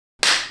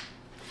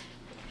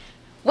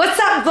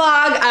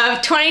vlog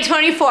of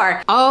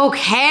 2024.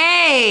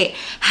 Okay,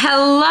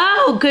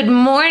 hello, good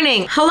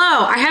morning.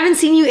 Hello, I haven't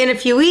seen you in a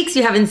few weeks.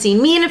 You haven't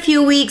seen me in a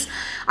few weeks.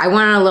 I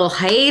went on a little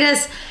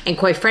hiatus, and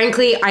quite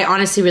frankly, I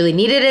honestly really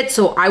needed it.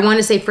 So I want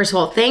to say, first of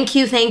all, thank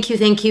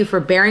you for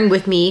bearing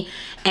with me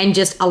and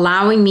just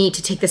allowing me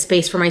to take the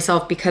space for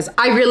myself, because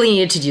I really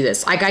needed to do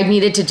this. Like, I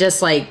needed to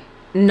just like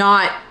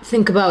not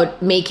think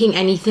about making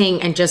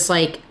anything and just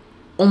like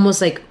almost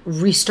like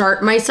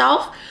restart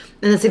myself.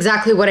 And that's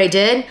exactly what I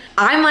did.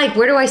 I'm like,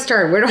 where do I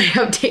start? Where do I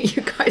update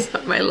you guys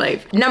on my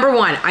life? Number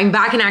one, I'm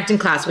back in acting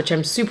class, which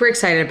I'm super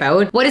excited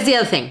about. What is the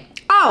other thing?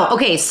 Oh,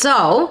 okay,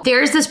 so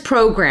there's this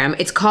program.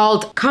 It's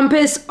called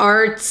Compass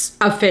Arts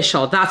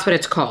Official. That's what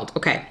it's called.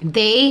 Okay,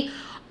 they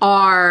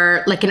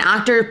are like an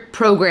actor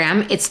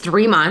program. It's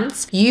 3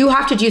 months. You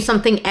have to do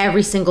something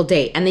every single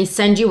day, and they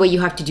send you what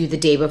you have to do the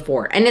day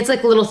before. And it's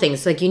like little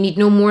things, like you need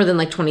no more than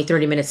like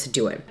 20-30 minutes to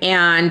do it.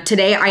 And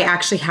today I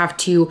actually have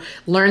to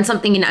learn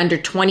something in under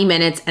 20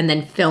 minutes and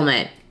then film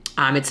it.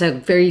 It's a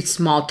very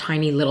small,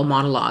 tiny little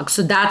monologue.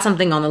 So that's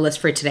something on the list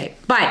for today.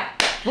 But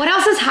what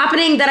else is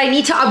happening that I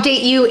need to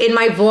update you in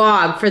my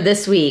vlog for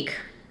this week?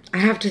 I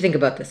have to think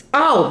about this.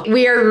 Oh,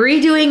 we are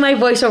redoing my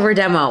voiceover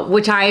demo,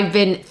 which I've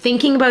been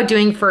thinking about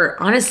doing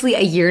for honestly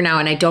a year now,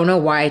 and I don't know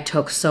why it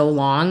took so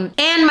long.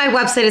 And my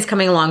website is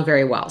coming along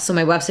very well. So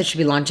my website should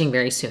be launching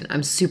very soon.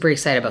 I'm super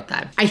excited about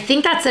that. I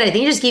think that's it. I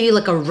think I just gave you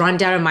like a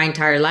rundown of my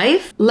entire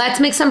life. Let's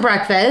make some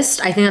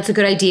breakfast. I think that's a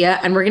good idea.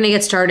 And we're gonna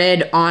get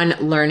started on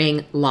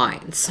learning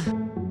lines.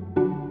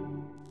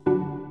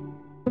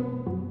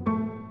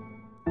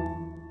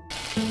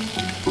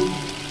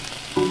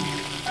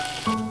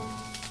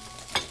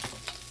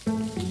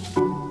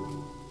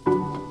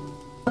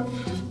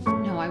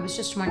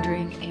 Just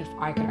wondering if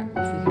we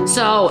could.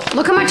 So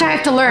look how much I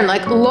have to learn.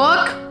 Like,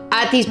 look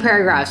at these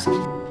paragraphs.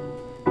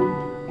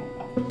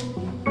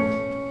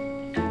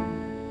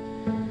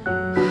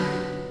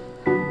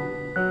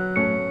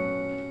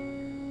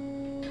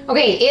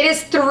 Okay, it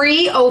is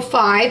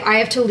 3:05. I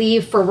have to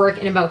leave for work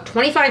in about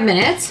 25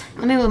 minutes.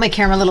 Let me move my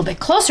camera a little bit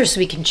closer so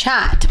we can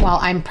chat while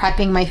I'm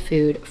prepping my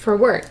food for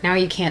work. Now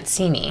you can't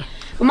see me.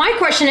 But my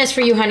question is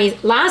for you,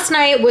 honeys. Last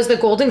night was the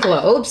Golden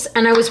Globes,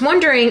 and I was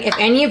wondering if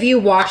any of you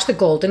watched the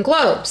Golden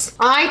Globes.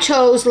 I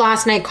chose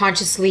last night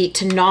consciously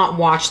to not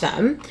watch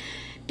them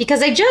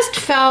because I just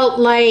felt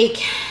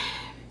like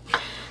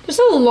there's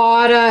a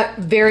lot of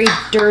very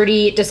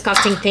dirty,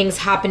 disgusting things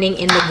happening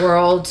in the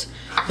world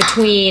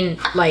between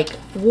like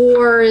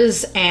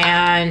wars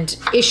and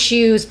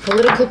issues,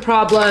 political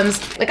problems.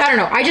 Like, I don't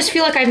know. I just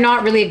feel like I've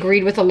not really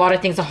agreed with a lot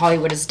of things that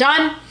Hollywood has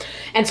done.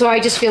 And so I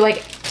just feel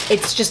like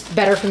it's just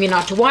better for me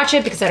not to watch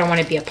it because I don't want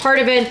to be a part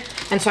of it.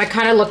 And so I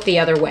kind of looked the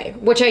other way,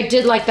 which I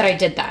did like that I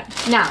did that.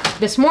 Now,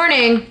 this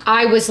morning,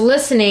 I was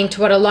listening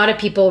to what a lot of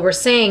people were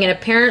saying, and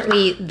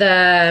apparently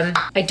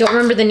I don't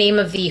remember the name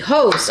of the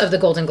host of the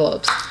Golden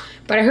Globes,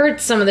 but I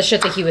heard some of the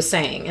shit that he was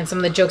saying and some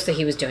of the jokes that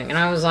he was doing. And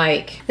I was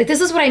like,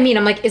 this is what I mean.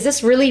 I'm like, is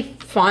this really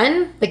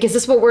fun? Like, is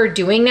this what we're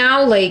doing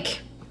now?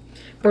 Like,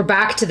 we're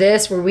back to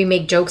this where we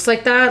make jokes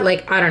like that.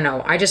 Like, I don't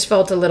know. I just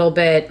felt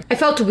I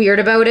felt weird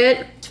about it.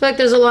 I feel like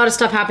there's a lot of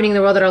stuff happening in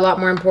the world that are a lot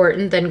more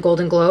important than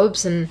Golden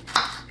Globes. And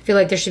I feel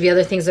like there should be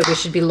other things that we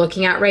should be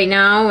looking at right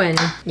now. And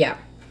yeah.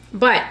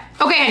 But,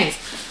 okay,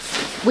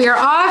 honeys. We are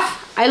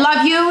off. I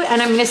love you.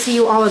 And I'm going to see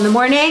you all in the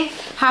morning.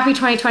 Happy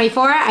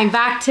 2024.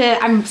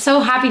 I'm so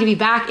happy to be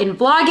back in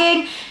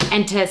vlogging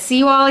and to see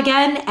you all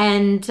again.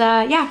 And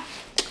yeah.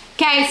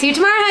 Okay, see you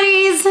tomorrow,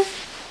 honeys.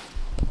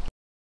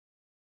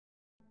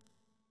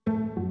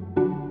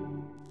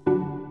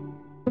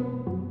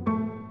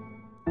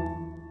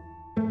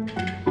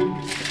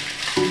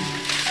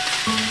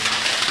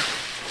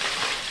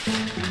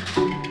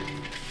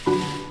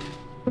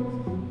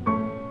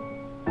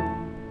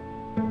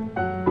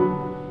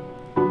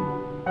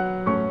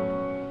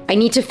 I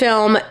need to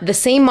film the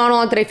same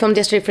monologue that I filmed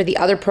yesterday for the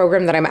other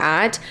program that I'm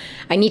at.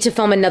 I need to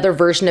film another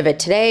version of it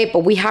today, but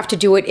we have to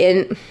do it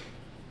in,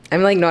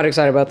 I'm like not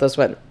excited about this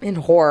one, in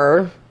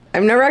horror.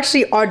 I've never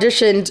actually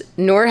auditioned,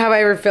 nor have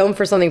I ever filmed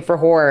for something for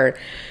horror.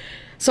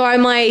 So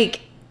I'm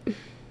like,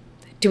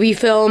 do we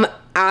film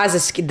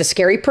as the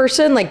scary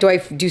person? Like, do I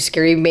do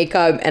scary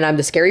makeup and I'm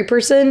the scary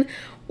person?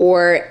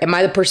 Or am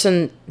I the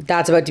person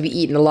that's about to be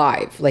eaten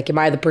alive? Like, am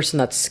I the person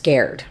that's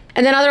scared?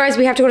 And then otherwise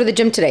we have to go to the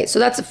gym today. So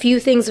that's a few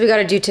things we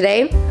gotta do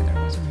today.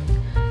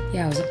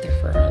 Yeah, I was up there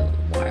for a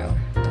while.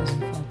 It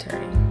doesn't falter.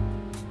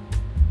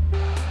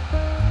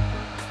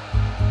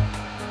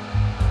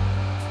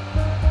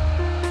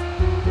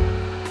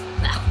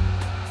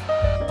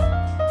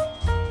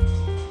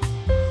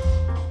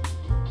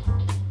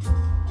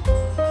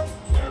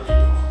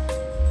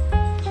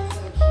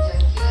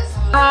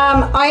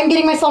 I'm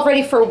getting myself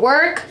ready for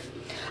work.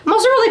 I'm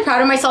also really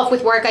proud of myself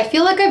with work. I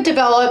feel like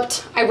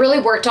I really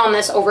worked on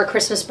this over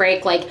Christmas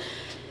break, like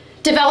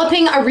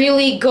developing a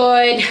really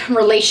good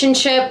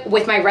relationship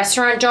with my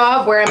restaurant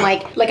job where I'm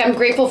like I'm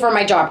grateful for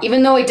my job.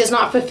 Even though it does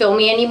not fulfill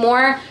me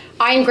anymore,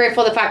 I am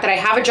grateful for the fact that I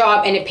have a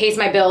job and it pays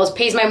my bills,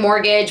 pays my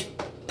mortgage,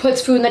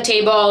 puts food on the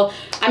table.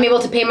 I'm able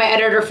to pay my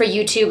editor for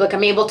YouTube. Like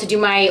I'm able to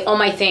do all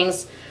my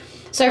things.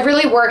 So I've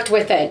really worked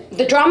with it.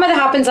 The drama that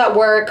happens at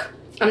work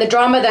and the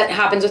drama that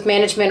happens with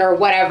management or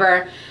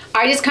whatever,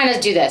 I just kind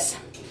of do this.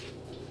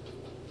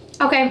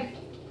 Okay.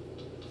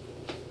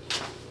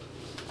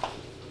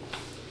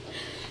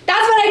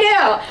 That's what I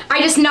do.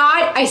 I just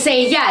nod, I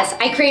say yes.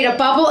 I create a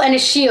bubble and a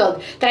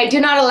shield that I do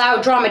not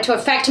allow drama to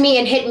affect me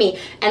and hit me.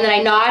 And then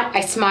I nod,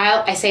 I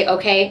smile, I say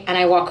okay, and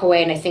I walk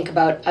away and I think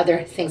about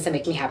other things that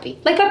make me happy.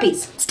 Like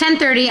puppies. It's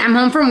 10:30, I'm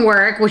home from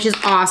work, which is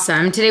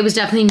awesome. Today was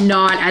definitely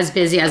not as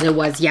busy as it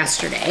was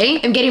yesterday.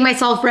 I'm getting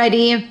myself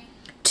ready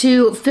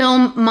to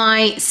film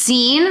my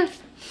scene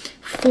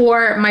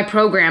for my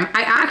program.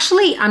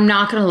 I'm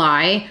not gonna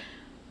lie,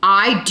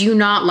 I do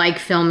not like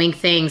filming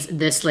things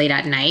this late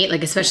at night,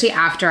 like especially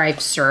after I've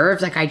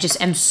served. Like I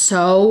just am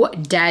so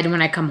dead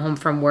when I come home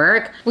from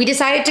work. We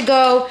decided to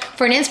go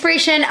for an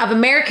inspiration of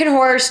American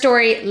Horror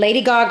Story, Lady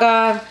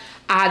Gaga,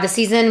 the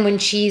season when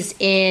she's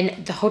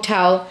in the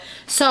hotel.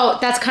 So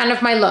that's kind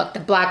of my look, the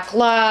black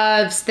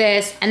gloves,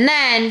 this, and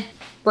then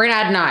we're gonna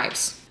add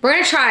knives. We're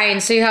gonna try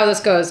and see how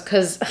this goes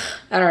because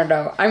I don't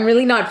know. I'm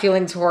really not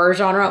feeling this horror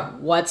genre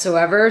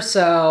whatsoever.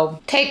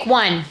 So take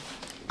one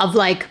of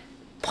like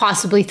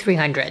possibly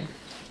 300.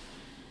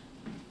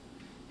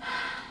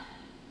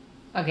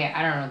 Okay,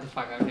 I don't know what the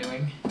fuck I'm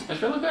doing.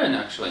 That's really good,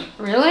 actually.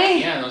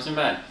 Really? Yeah, that wasn't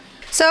bad.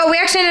 So we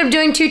actually ended up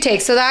doing 2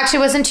 takes, so that actually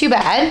wasn't too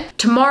bad.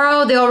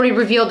 Tomorrow, they already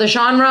revealed the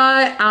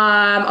genre.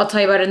 I'll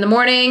tell you about it in the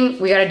morning.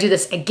 We gotta do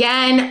this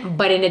again,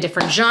 but in a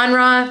different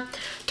genre.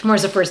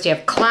 Tomorrow's the first day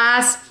of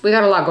class. We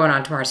got a lot going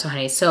on tomorrow, so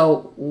honey.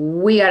 So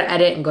we gotta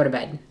edit and go to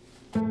bed.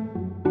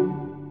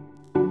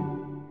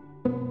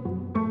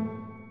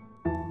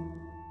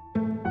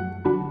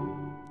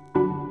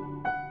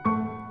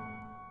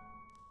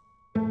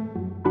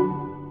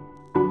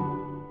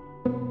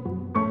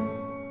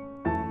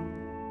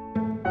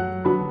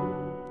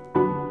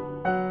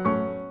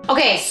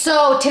 Okay,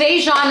 so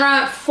today's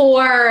genre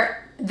for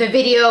the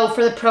video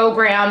for the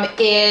program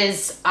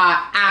is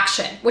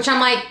action, which I'm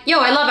like, yo,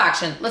 I love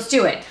action. Let's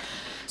do it.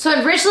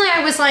 So originally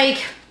I was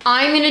like,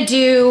 I'm gonna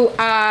do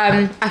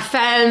a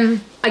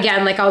femme,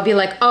 again, like I'll be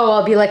like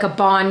a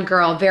Bond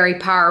girl, very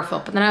powerful.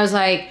 But then I was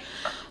like,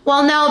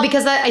 well, no,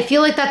 because I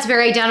feel like that's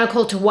very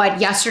identical to what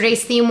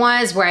yesterday's theme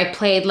was, where I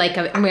played like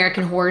an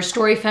American Horror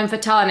Story femme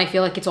fatale, and I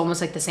feel like it's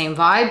almost like the same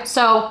vibe.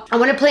 So I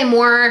want to play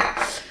more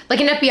like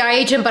an FBI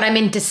agent, but I'm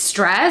in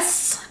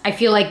distress. I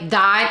feel like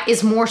that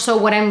is more so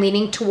what I'm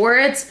leaning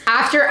towards.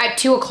 After, at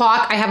 2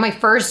 o'clock, I have my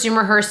first Zoom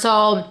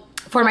rehearsal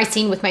for my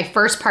scene with my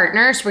first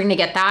partner, so we're gonna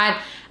get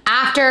that.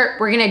 After,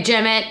 we're gonna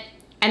gym it,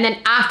 and then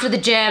after the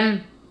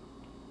gym,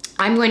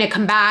 I'm going to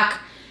come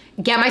back,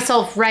 get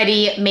myself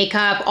ready,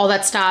 makeup, all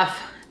that stuff,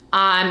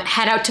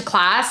 head out to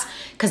class,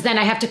 because then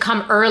I have to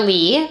come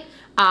early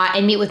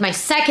and meet with my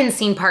second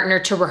scene partner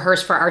to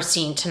rehearse for our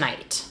scene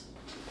tonight.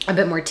 A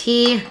bit more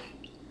tea.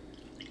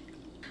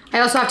 I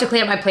also have to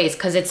clean up my place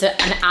because it's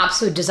an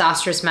absolute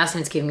disastrous mess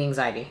and it's giving me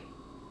anxiety.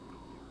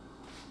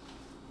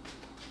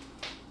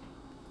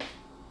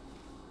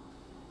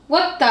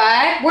 What the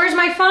heck? Where's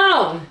my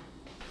phone?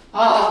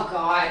 Oh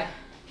God.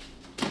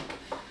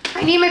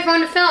 I need my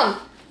phone to film.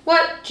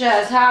 What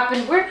just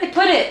happened? Where did I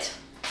put it?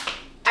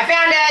 I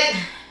found it.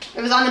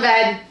 It was on the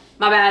bed.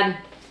 My bad.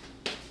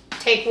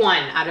 Take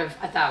 1 out of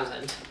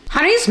 1,000.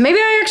 Honeys, maybe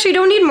I actually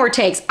don't need more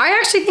takes. I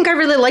actually think I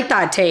really like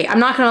that take. I'm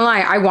not gonna lie.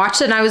 I watched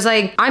it and I was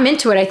like, I'm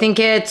into it. I think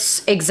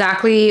it's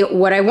exactly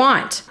what I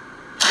want.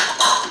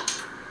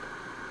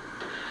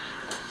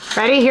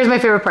 Ready? Here's my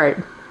favorite part.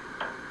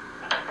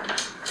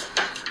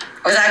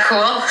 Was that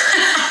cool?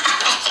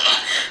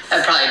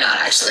 Probably not,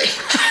 actually.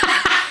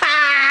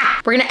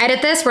 We're gonna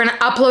edit this. We're gonna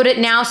upload it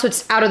now so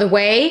it's out of the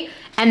way.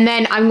 And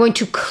then I'm going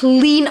to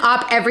clean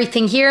up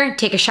everything here,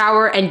 take a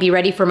shower, and be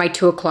ready for my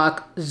 2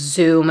 o'clock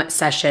Zoom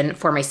session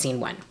for my scene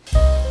 1.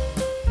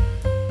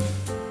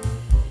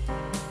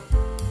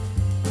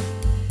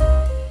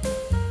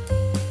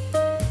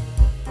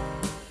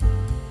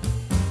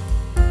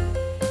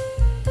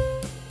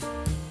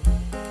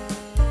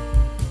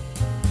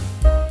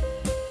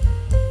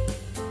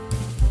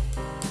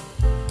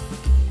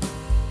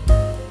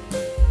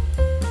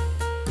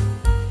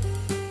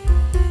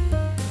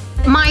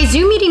 My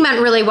Zoom meeting went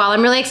really well.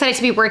 I'm really excited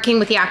to be working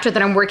with the actor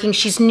that I'm working.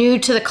 She's new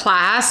to the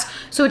class,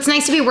 so it's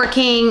nice to be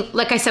working,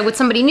 like I said, with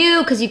somebody new,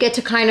 because you get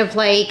to kind of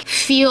like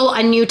feel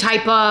a new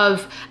type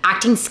of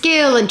acting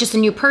skill and just a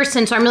new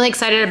person, so I'm really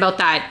excited about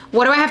that.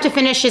 What do I have to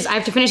finish is I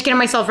have to finish getting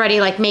myself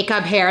ready, like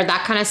makeup, hair,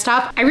 that kind of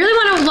stuff. I really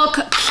want to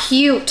look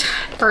cute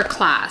for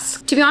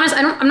class. To be honest,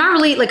 I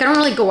don't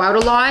really go out a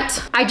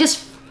lot. I just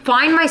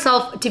find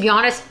myself, to be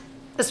honest,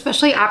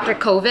 especially after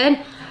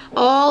COVID,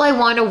 all I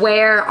want to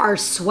wear are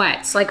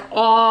sweats, like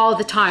all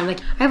the time. Like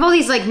I have all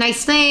these like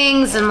nice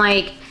things and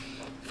like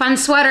fun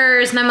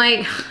sweaters, and I'm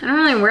like, I don't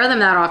really wear them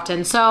that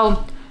often.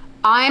 So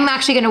I'm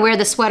actually gonna wear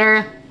the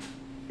sweater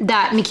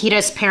that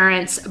Mikita's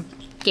parents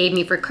gave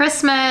me for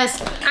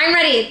Christmas. I'm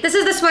ready. This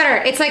is the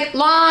sweater. It's like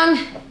long,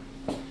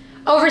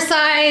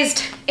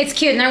 oversized. It's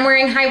cute, and I'm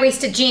wearing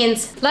high-waisted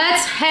jeans.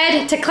 Let's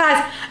head to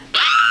class.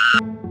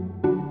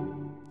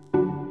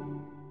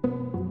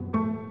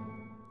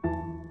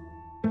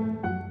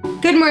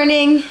 Good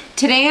morning.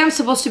 Today I'm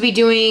supposed to be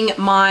doing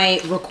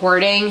my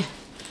recording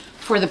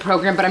for the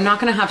program, but I'm not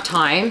gonna have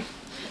time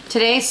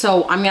today,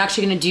 so I'm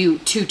actually gonna do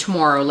 2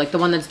 tomorrow, like the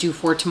one that's due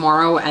for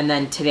tomorrow, and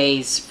then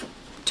today's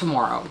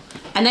tomorrow.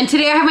 And then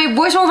today I have my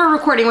voiceover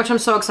recording, which I'm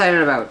so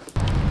excited about.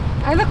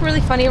 I look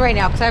really funny right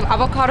now because I have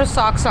avocado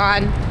socks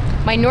on,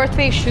 my North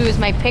Face shoes,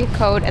 my pink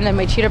coat, and then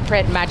my cheetah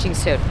print matching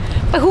suit.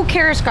 But who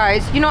cares,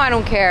 guys? You know I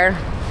don't care.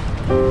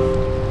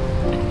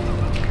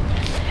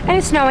 And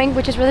it's snowing,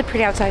 which is really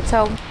pretty outside,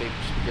 so. Just be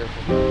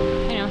careful.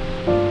 I know.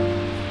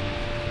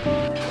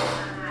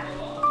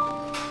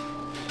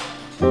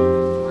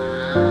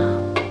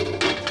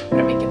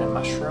 I'm making a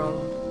mushroom,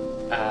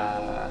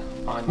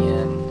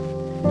 onion,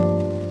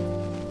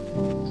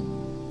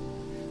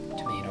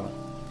 tomato.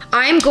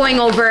 I'm going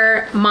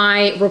over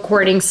my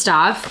recording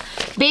stuff.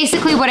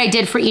 Basically what I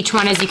did for each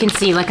one, as you can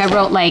see, like I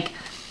wrote like,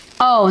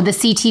 oh, the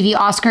CTV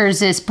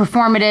Oscars is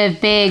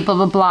performative, big, blah,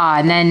 blah, blah.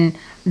 And then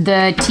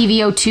the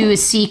TVO2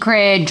 is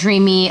secret,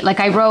 dreamy. Like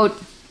I wrote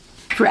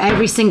for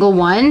every single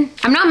one.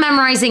 I'm not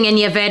memorizing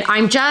any of it.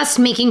 I'm just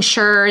making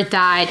sure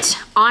that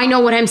I know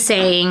what I'm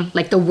saying.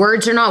 Like the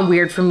words are not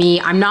weird for me.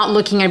 I'm not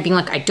looking at being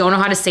like, I don't know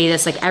how to say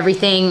this. Like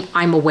everything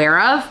I'm aware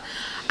of.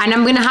 And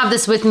I'm gonna have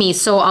this with me,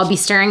 so I'll be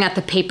staring at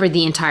the paper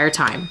the entire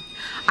time.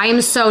 I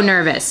am so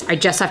nervous, I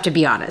just have to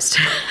be honest.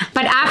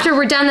 But after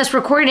we're done this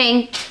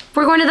recording,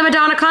 we're going to the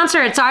Madonna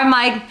concert. So I'm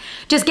like,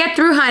 just get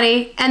through,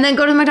 honey, and then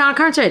go to the Madonna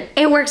concert.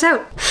 It works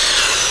out.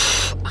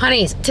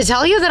 Honeys, to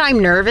tell you that I'm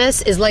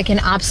nervous is like an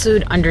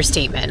absolute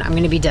understatement. I'm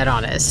gonna be dead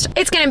honest.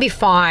 It's gonna be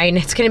fine.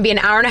 It's gonna be an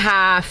hour and a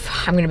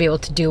half. I'm gonna be able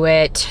to do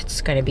it. It's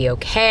gonna be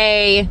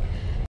okay.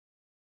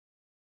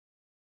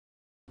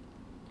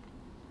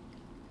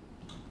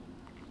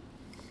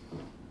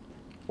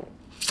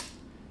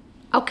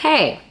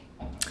 Okay,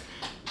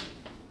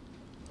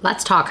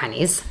 let's talk,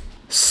 honeys.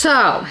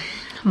 So,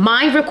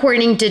 my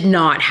recording did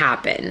not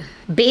happen.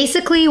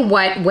 Basically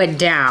what went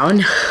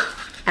down,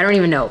 I don't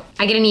even know.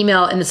 I get an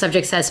email and the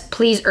subject says,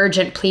 please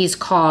urgent, please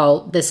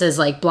call. This is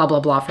like blah, blah,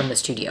 blah from the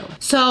studio.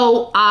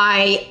 So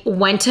I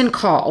went and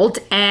called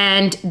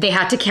and they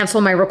had to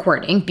cancel my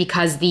recording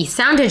because the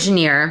sound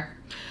engineer,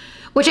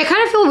 which I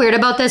kind of feel weird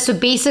about this. So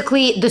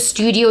basically the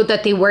studio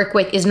that they work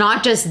with is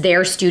not just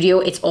their studio,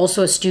 it's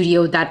also a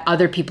studio that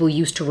other people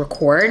use to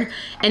record.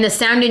 And the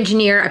sound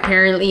engineer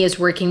apparently is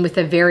working with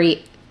a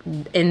very,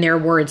 in their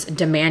words,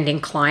 demanding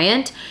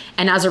client.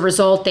 And as a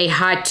result, they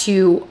had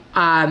to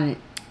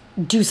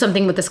do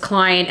something with this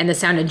client and the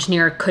sound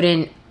engineer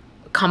couldn't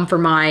come for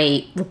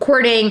my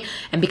recording.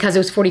 And because it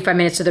was 45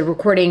 minutes to the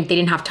recording, they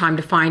didn't have time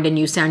to find a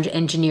new sound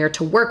engineer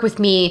to work with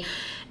me.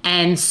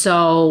 And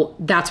so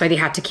that's why they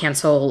had to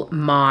cancel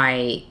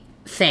my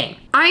thing.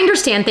 I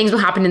understand things will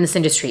happen in this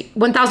industry.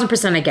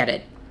 1000% I get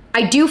it.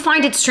 I do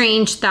find it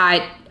strange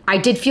that I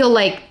did feel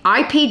like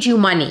I paid you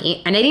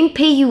money and I didn't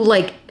pay you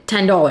like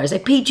 $10. I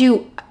paid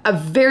you a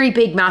very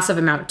big, massive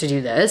amount to do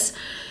this.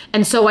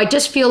 And so I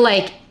just feel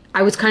like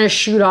I was kind of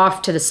shooed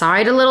off to the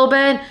side a little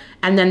bit.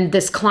 And then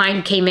this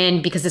client came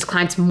in because this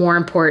client's more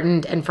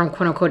important and from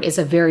quote unquote is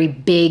a very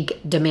big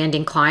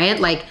demanding client.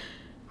 Like,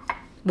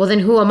 well, then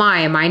who am I?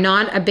 Am I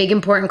not a big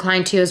important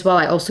client to you as well?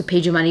 I also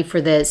paid you money for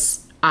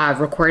this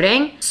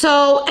recording.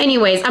 So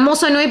anyways, I'm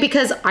also annoyed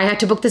because I had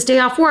to book this day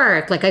off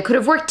work. Like I could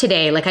have worked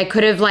today. Like I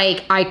could have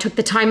I took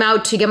the time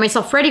out to get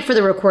myself ready for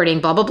the recording,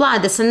 blah, blah, blah,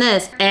 this and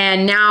this.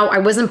 And now I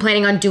wasn't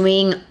planning on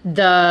doing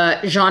the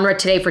genre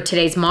today for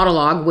today's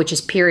monologue, which is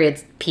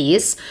period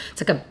piece.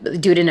 It's like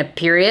do it in a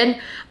period.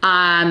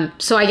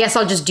 So I guess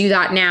I'll just do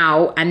that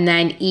now and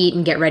then eat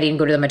and get ready and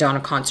go to the Madonna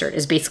concert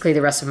is basically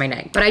the rest of my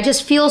night. But I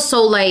just feel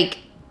so like,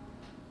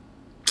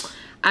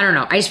 I don't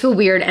know. I just feel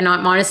weird. And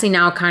I'm honestly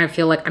now kind of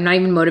feel like I'm not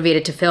even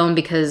motivated to film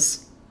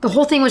because the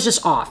whole thing was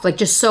just off, like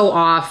just so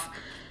off.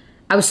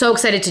 I was so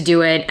excited to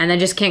do it and then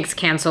just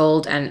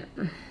canceled and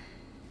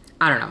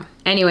I don't know.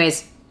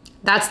 Anyways,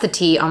 that's the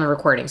tea on the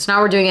recording. So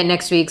now we're doing it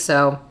next week.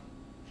 So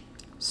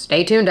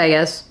stay tuned, I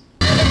guess.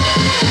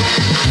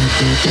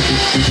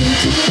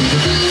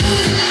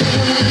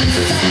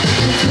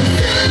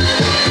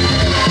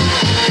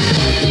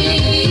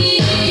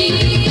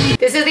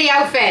 This is the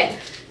outfit.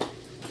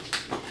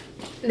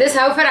 This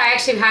outfit I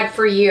actually had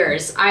for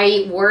years.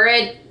 I wore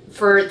it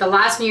for the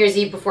last New Year's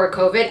Eve before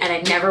COVID and I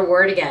never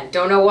wore it again.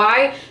 Don't know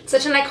why. It's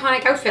such an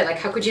iconic outfit. Like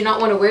how could you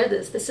not want to wear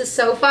this? This is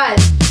so fun.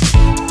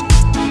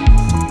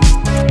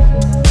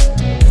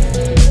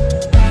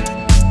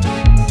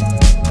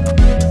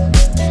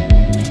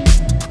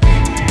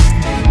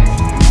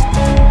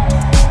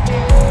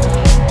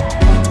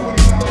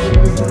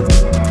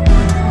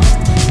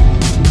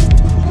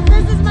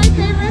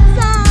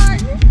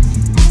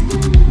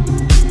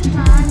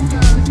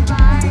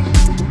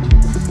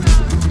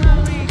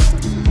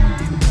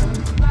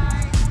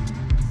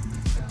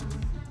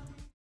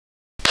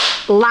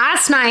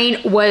 Last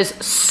night was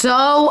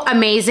so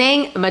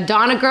amazing.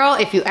 Madonna girl,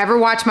 if you ever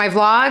watch my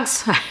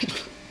vlogs,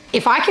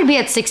 if I could be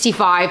at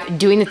 65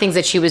 doing the things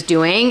that she was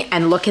doing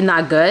and looking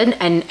that good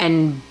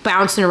and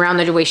bouncing around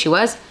the way she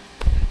was,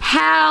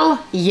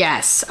 hell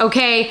yes,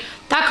 okay?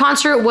 That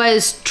concert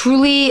was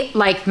truly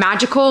like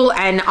magical,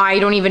 and I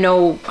don't even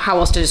know how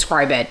else to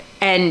describe it.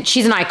 And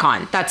she's an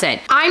icon, that's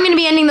it. I'm gonna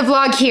be ending the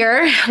vlog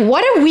here.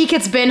 What a week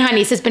it's been,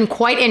 honeys. It's been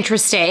quite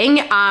interesting.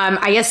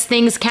 I guess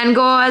things can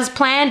go as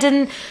planned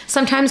and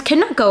sometimes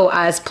cannot go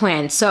as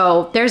planned.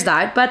 So there's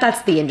that, but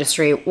that's the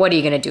industry. What are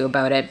you gonna do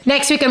about it?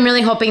 Next week, I'm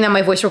really hoping that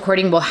my voice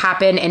recording will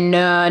happen and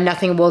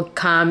nothing will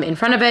come in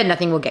front of it.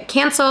 Nothing will get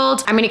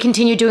canceled. I'm gonna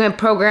continue doing a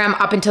program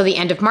up until the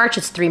end of March.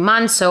 It's 3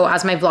 months. So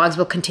as my vlogs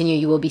will continue,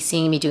 you will be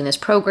seeing me doing this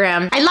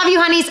program. I love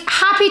you, honeys.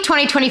 Happy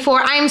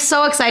 2024. I am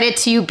so excited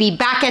to be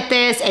back at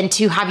this and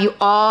to have you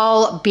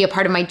all be a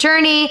part of my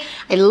journey.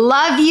 I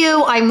love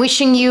you. I'm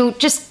wishing you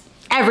just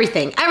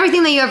everything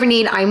that you ever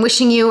need. I'm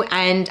wishing you,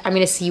 and I'm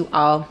gonna see you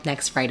all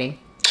next Friday.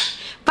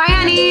 Bye,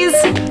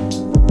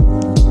 honeys.